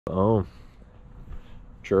Oh,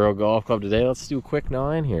 Truro Golf Club today. Let's do a quick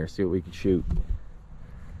 9 here, see what we can shoot.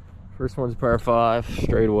 First one's a par 5,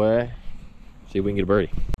 straight away. See if we can get a birdie.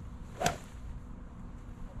 Not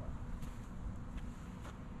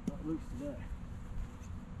loose today.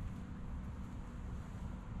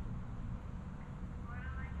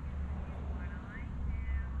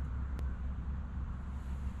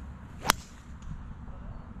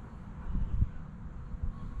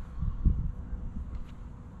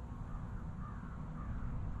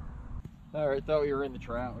 All right, thought we were in the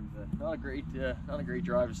trout. Not a great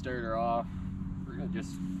drive to start her off. We're gonna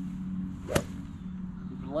just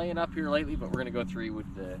we've been laying up here lately, but we're gonna go 3 with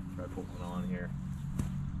try to put one on here.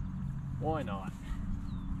 Why not?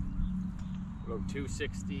 About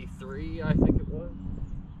 263, I think it was.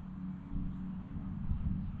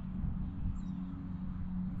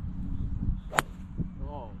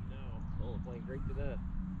 Oh no! Oh, playing great to that.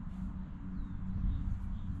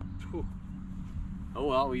 Whew. Oh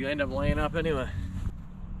well, we end up laying up anyway.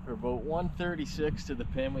 We're about 136 to the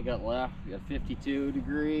pin we got left. We got 52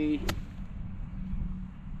 degree.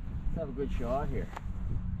 Let's have a good shot here.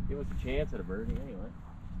 Give us a chance at a birdie anyway.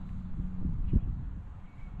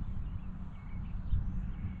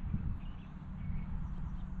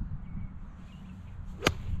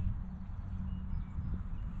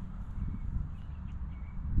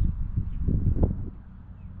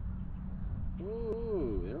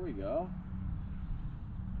 Ooh, there we go.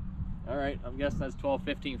 All right, I'm guessing that's 12,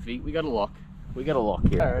 15 feet. We got a look. We got a look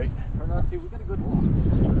here. All right, we're not too. We got a good look.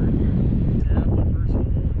 Yeah, one first hole.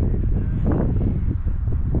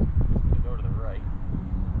 Go to the right.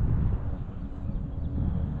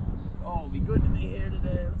 Oh, be good to be here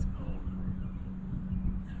today. Let's go.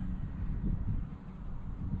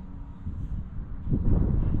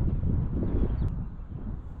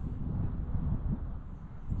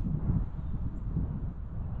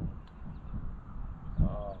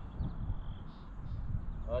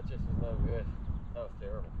 That just is no good. That was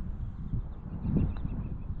terrible.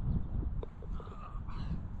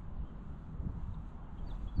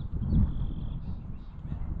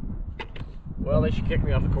 Well, they should kick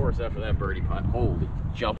me off the course after that birdie putt. Holy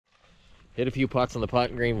jump. Hit a few putts on the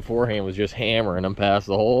putting green beforehand, was just hammering them past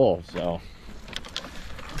the hole, so.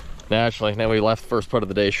 Naturally, now we left the first putt of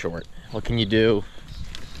the day short. What can you do?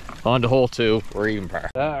 On to hole 2, or even par.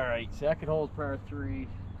 All right, second hole is par 3.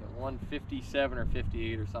 157 or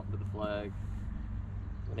 58 or something to the flag.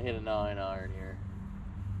 I'm gonna hit a 9 iron here.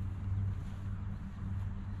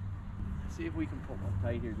 Let's see if we can pull one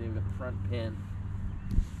tight here. They've got the front pin.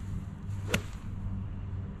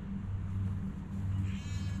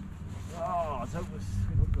 Oh, so we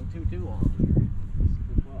don't go too long here. This is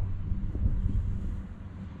a good ball.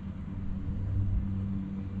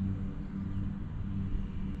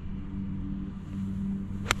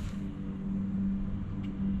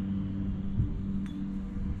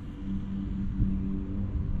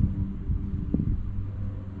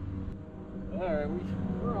 Alright,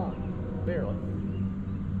 we're on. Barely.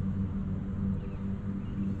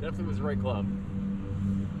 Definitely was the right club.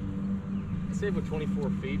 I'd say about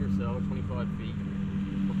 24 feet or so, 25 feet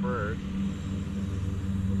preferred.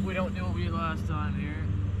 If we don't do what we did last time here,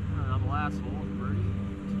 on the last hole, birdie,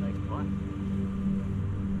 it's a nice putt.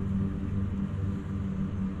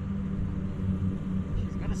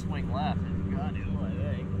 She's gonna swing left. It's got to, I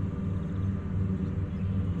think.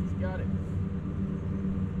 She's got it.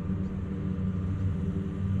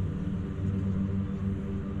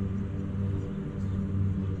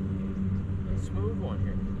 Smooth one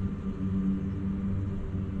here.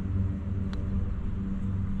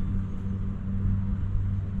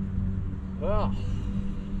 Well,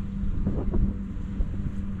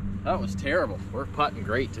 that was terrible. We're putting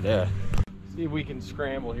great today. See if we can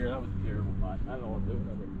scramble here. That was a terrible putt. I don't know what to do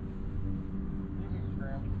with it. See if we can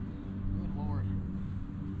scramble. Good Lord.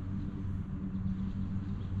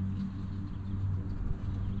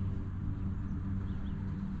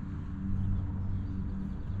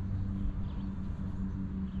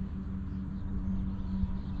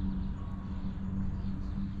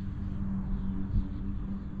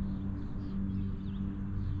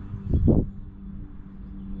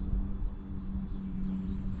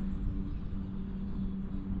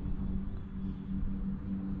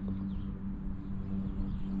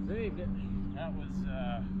 Saved it. That was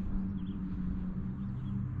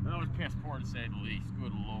piss poor to say the least.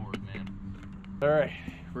 Good Lord, man. All right,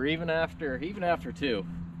 we're even after 2.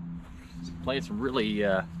 Playing some really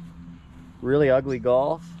ugly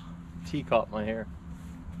golf. Teacup my hair.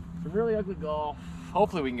 Some really ugly golf.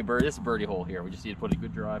 Hopefully we can get birdie. This is a birdie hole here. We just need to put a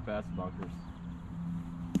good drive past the bunkers.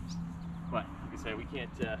 But like I say, we can't.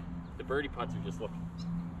 The birdie putts are just looking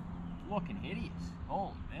looking hideous.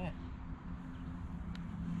 Holy man.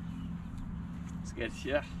 It's good,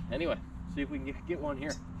 yeah. Anyway, see if we can get one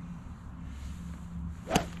here.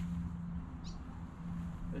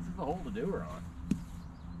 This is the hole to do her on.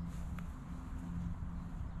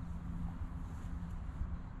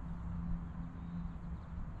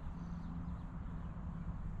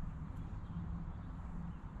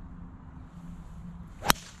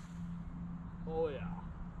 Oh yeah.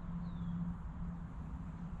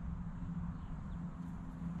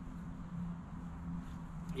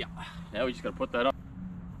 Yeah, now we just gotta put that up.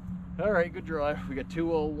 All right, good drive. We got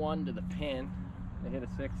 201 to the pin. I hit a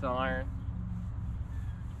 6 iron.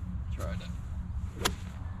 Try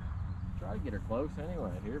to get her close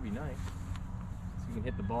anyway. Here would be nice. So you can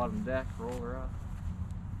hit the bottom deck, roll her up.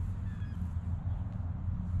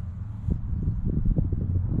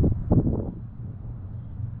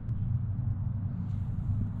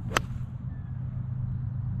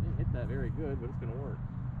 Didn't hit that very good, but it's gonna work.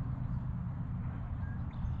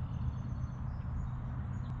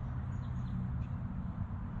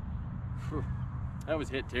 Whew. That was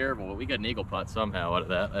hit terrible, but we got an eagle putt somehow out of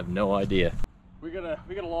that. I have no idea. We got a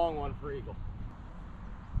long one for eagle.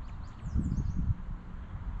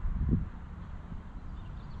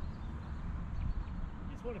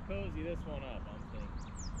 Just want to cozy this one up, I'm thinking.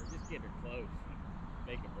 Or just get her close.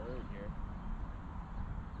 Make a bird here.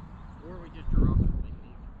 Or we just drop it and make it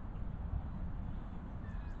eagle.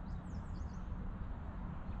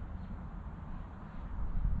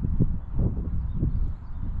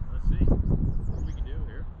 Let's see what we can do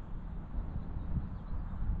here.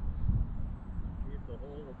 See if the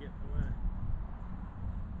hole will get wet.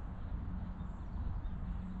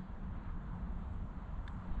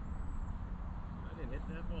 I didn't hit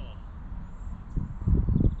that ball.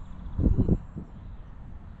 Ooh.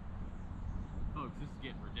 Folks, this is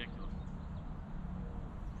getting ridiculous.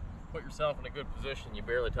 Put yourself in a good position, you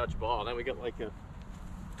barely touch the ball. Now we got like a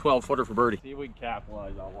 12-footer for birdie. See if we can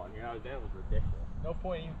capitalize on one here. That was ridiculous. No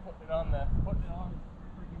point even putting it on the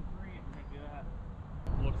freaking tree if we're gonna do that.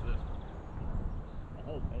 Looks at this. A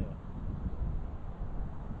whole tail.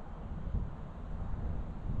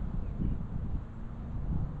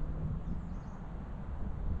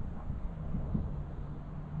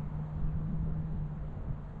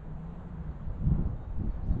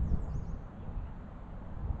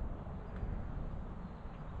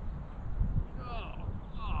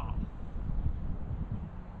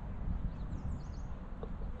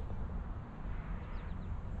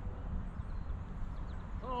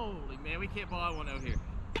 Holy man, we can't buy one out here.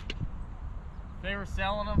 If they were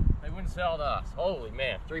selling them, they wouldn't sell to us. Holy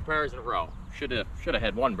man, 3 pairs in a row. Should have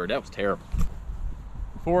had one bird. That was terrible.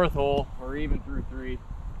 4th hole, we're even through 3.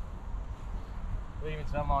 Leaving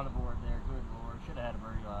some on the board there. Good lord, should have had a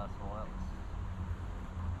birdie last hole. That was,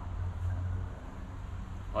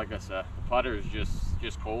 like I said, the putter is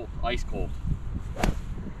just cold, ice cold.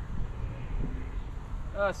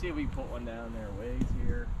 Let's see if we can put one down there ways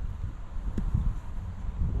here.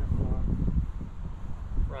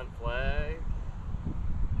 Front flag,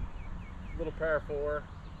 little par 4,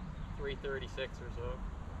 336 or so.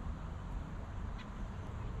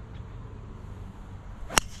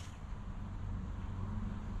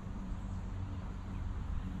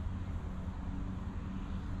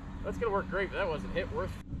 That's gonna work great, but that wasn't hit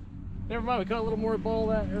worth. Never mind, we caught a little more ball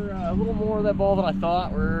that, or a little more of that ball than I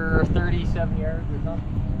thought. We're 37 yards or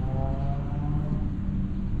something.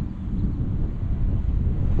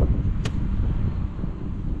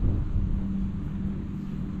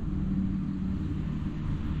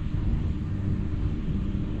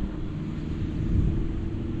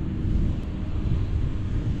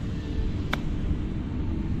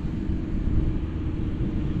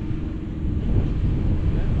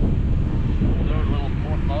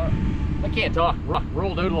 I can't talk.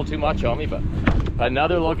 Rolled out a little too much on me, but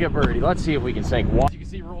another look at birdie. Let's see if we can sink one. As you can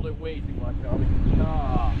see, rolled it way too much on me.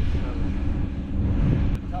 Oh,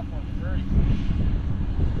 tough one for birdie.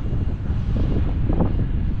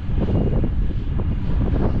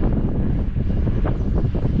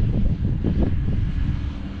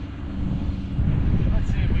 Let's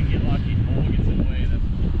see if we can get lucky. The hole gets in the way. That's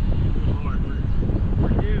Lord,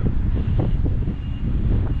 we're due.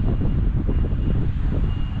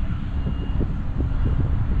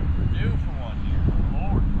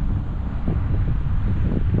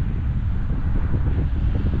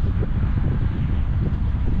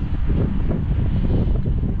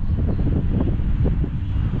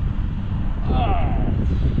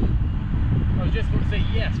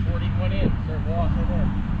 Yes, 41 in. Start walking in.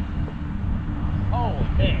 Holy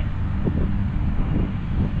man.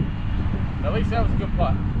 At least that was a good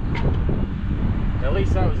putt. At least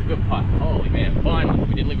least that was a good putt. Holy man, finally,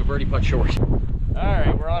 we didn't leave a birdie putt short.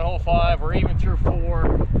 Alright, we're on hole 5, we're even through 4.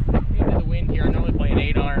 Into the wind here. I normally play an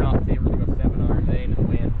 8 iron off the table, we're gonna go 7 iron today into the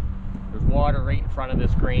wind. There's water right in front of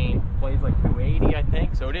this green. Plays like 280, I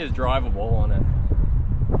think, so it is drivable on a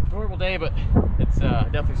normal day, but it's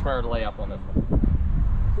definitely smarter to lay up on this one.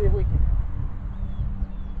 See if we can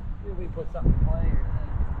put something in play here.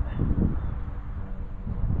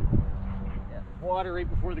 Yeah, there's water right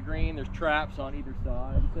before the green. There's traps on either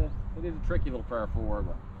side. It is a tricky little par 4,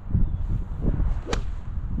 but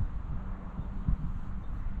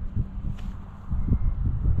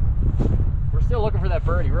we're still looking for that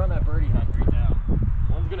birdie. We're on that birdie hunt right now.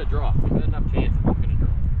 One's gonna drop. We've got enough chances it's gonna drop.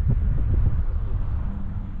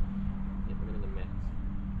 Get them in the mix.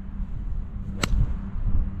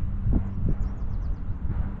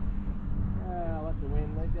 Let the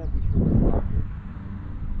wind like that be short.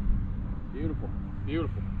 Beautiful,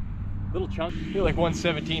 beautiful. Little chunk. I feel like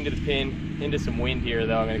 117 to the pin. Into some wind here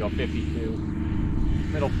though. I'm gonna go 52.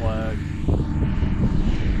 Middle flag.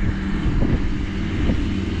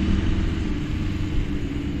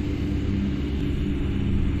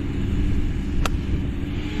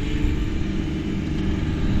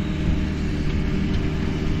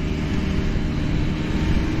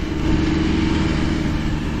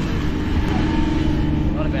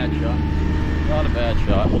 Not a bad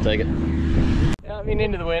shot. We'll take it. Yeah, I mean,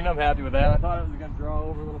 into the wind, I'm happy with that. I thought it was going to draw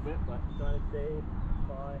over a little bit, but it kind of stayed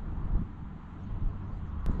fine.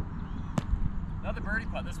 Another birdie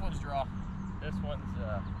putt. This one's draw. This one's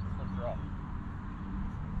draw.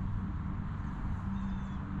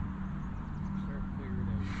 Start to figure it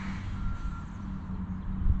out.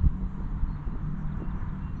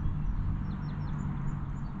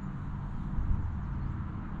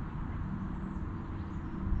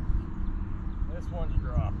 This one's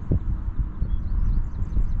draw.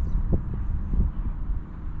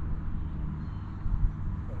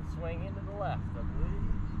 Gonna swing into the left, I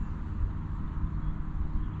believe.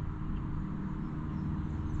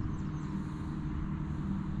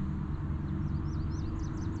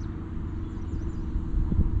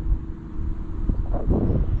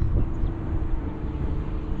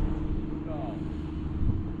 Oh.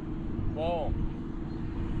 Boom.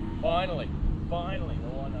 Finally, finally, the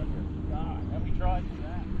one under. God, how many tries was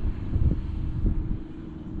that?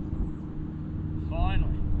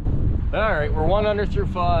 Finally. Alright, we're 1 under through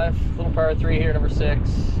 5. Little par 3 here, number 6. I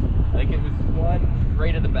think it was one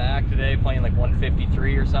right at the back today, playing like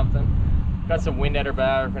 153 or something. Got some wind at her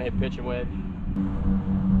back, we're gonna hit pitch and wedge.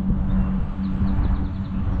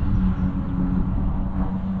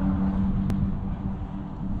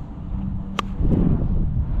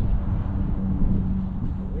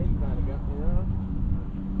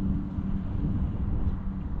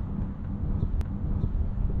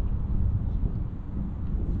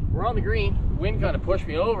 We're on the green. Wind kind of pushed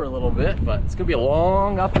me over a little bit, but it's gonna be a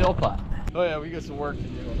long uphill putt. Oh yeah, we got some work to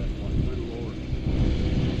do on this one. Good Lord.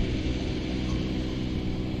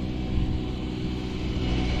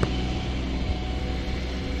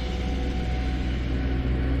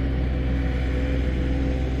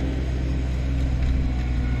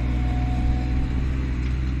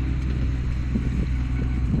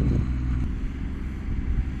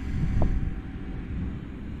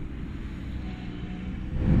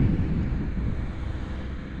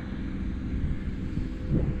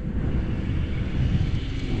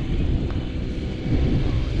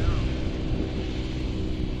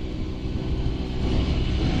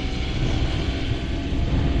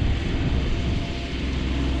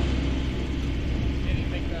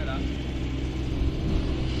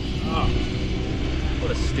 What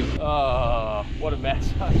a stupid. Oh, what a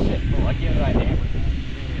mess. Oh, shit. Oh, I can't ride hammer.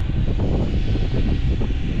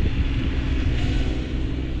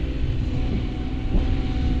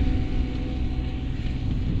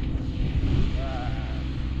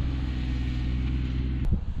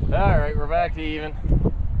 Alright, we're back to even.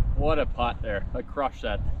 What a putt there. I crushed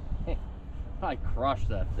that. I crushed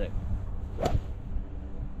that thing.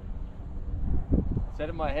 Set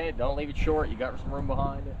in my head, don't leave it short. You got some room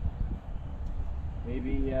behind it.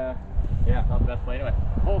 Maybe, yeah, not the best play. Anyway,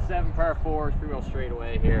 hole 7, par 4, 3-wheel straight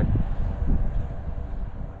away here.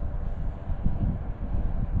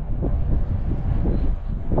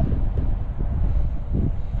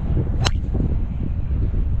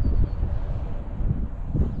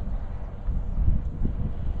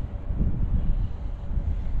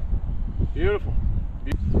 Beautiful.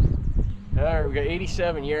 Alright, we got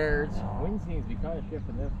 87 yards. Wind seems to be kind of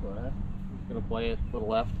shifting this way. Just gonna play it a little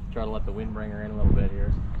left, try to let the wind bring her in a little bit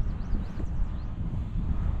here.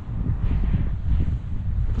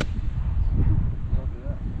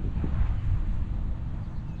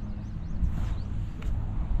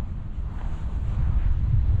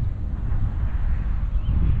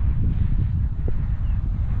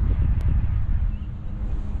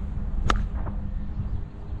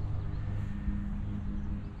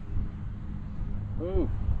 Ooh.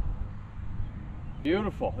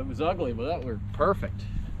 Beautiful. It was ugly, but that worked perfect.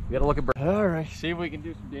 We gotta look at. All right, see if we can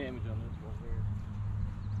do some damage on this one here.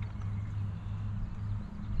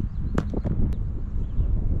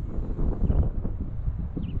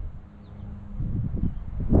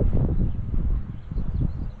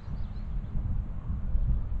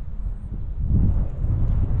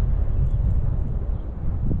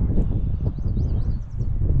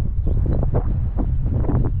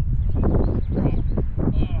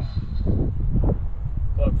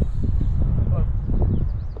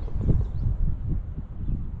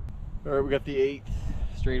 All right, we got the 8th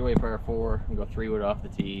straightaway par 4. We go 3-wood off the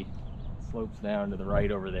tee. Slopes down to the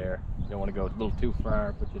right over there. You don't want to go a little too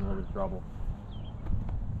far, put you in a little bit of trouble.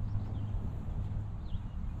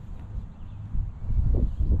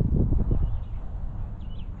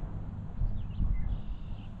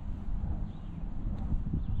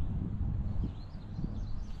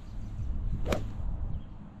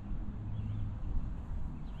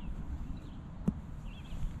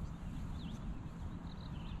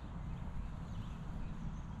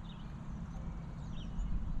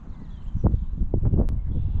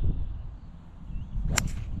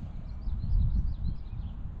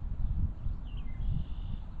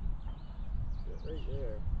 Right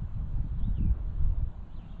there.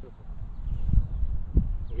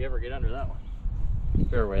 Did we ever get under that one?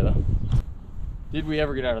 Fairway though. Did we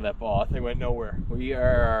ever get out of that ball? I think we went nowhere. We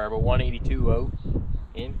are about 182 out.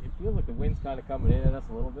 And it feels like the wind's kind of coming in at us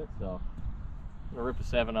a little bit, so I'm gonna rip a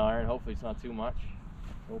 7-iron. Hopefully it's not too much.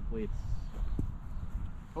 Hopefully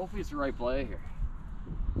it's the right play here.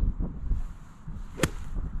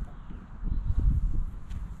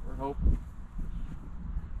 We're hoping.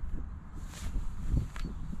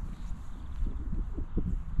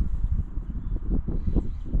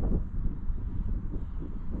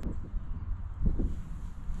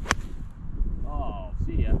 Oh,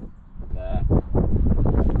 see ya. That.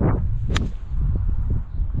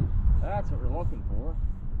 That's what we're looking for.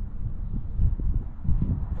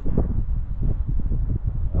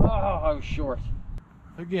 Oh, I was short.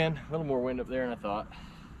 Again, a little more wind up there than I thought.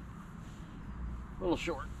 A little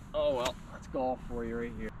short. Oh well, that's golf for you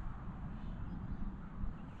right here.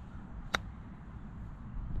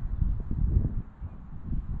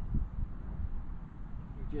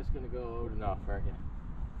 You're just gonna go out and off, aren't you?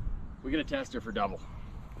 We get a tester for double.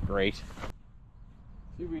 Great.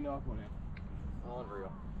 See if we knock one in.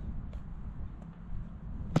 Unreal.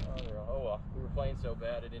 Unreal. Oh well, we were playing so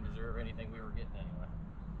bad it didn't deserve anything we were getting anyway.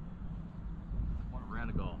 What a round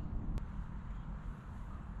of golf.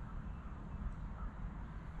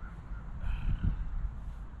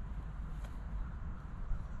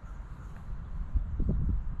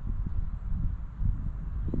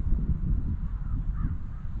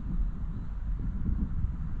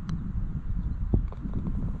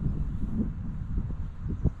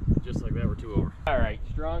 Just like that, we're 2 over. All right,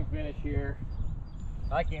 strong finish here.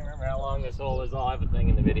 I can't remember how long this hole is. I'll have a thing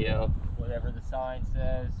in the video. Whatever the sign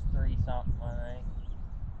says, 3 something, I think.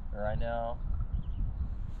 Or I know.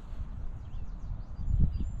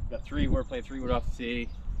 Got 3, we're playing 3-wood off the tee.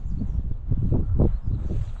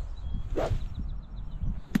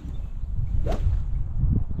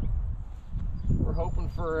 We're hoping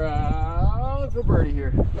for birdie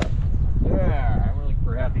here. Yeah, I'm looking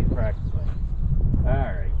for happy practice swing. All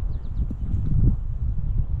right.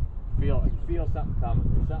 I can feel something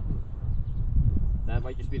coming. There's something. That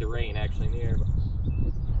might just be the rain actually in the air.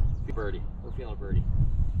 But birdie. We're feeling birdie.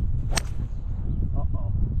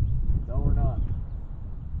 Uh-oh. No, we're not.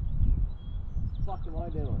 What the fuck am I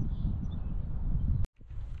doing?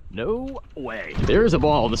 No way. There's a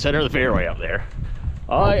ball in the center of the fairway up there.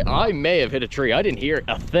 I may have hit a tree. I didn't hear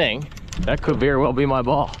a thing. That could very well be my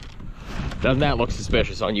ball. Doesn't that look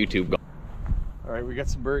suspicious on YouTube? All right, we got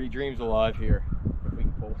some birdie dreams alive here. If we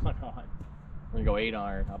can pull one on. We're gonna go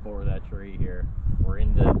 8-iron up over that tree here. We're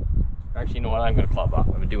into. Actually, you know what? I'm gonna club up.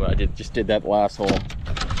 I'm gonna do what I just did that last hole.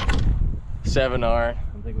 7-iron.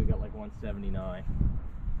 I think we got like 179.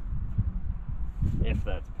 If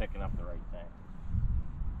that's picking up the right thing.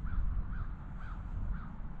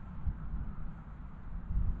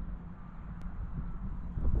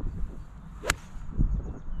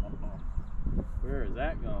 Uh-oh. Where is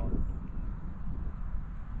that going?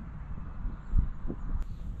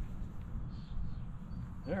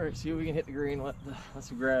 All right, see if we can hit the green. Let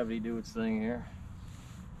some gravity do its thing here.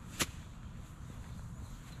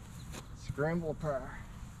 Scramble par.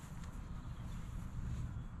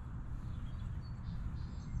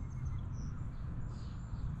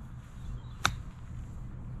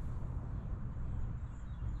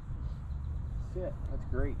 That's it. That's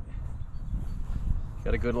great.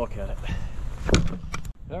 Got a good look at it.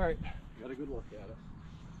 All right, got a good look at it.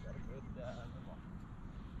 Got a good look.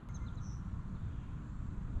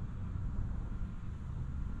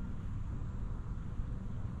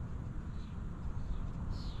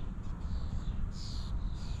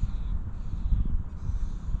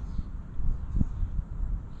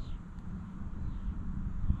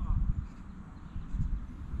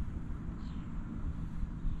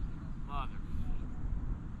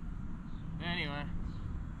 Anyway,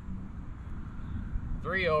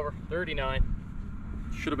 3 over,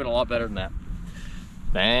 39. Should have been a lot better than that.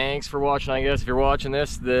 Thanks for watching, I guess. If you're watching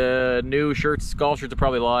this, the new shirts, golf shirts are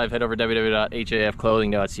probably live. Head over to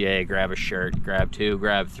www.hafclothing.ca, grab a shirt, grab 2,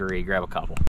 grab 3, grab a couple.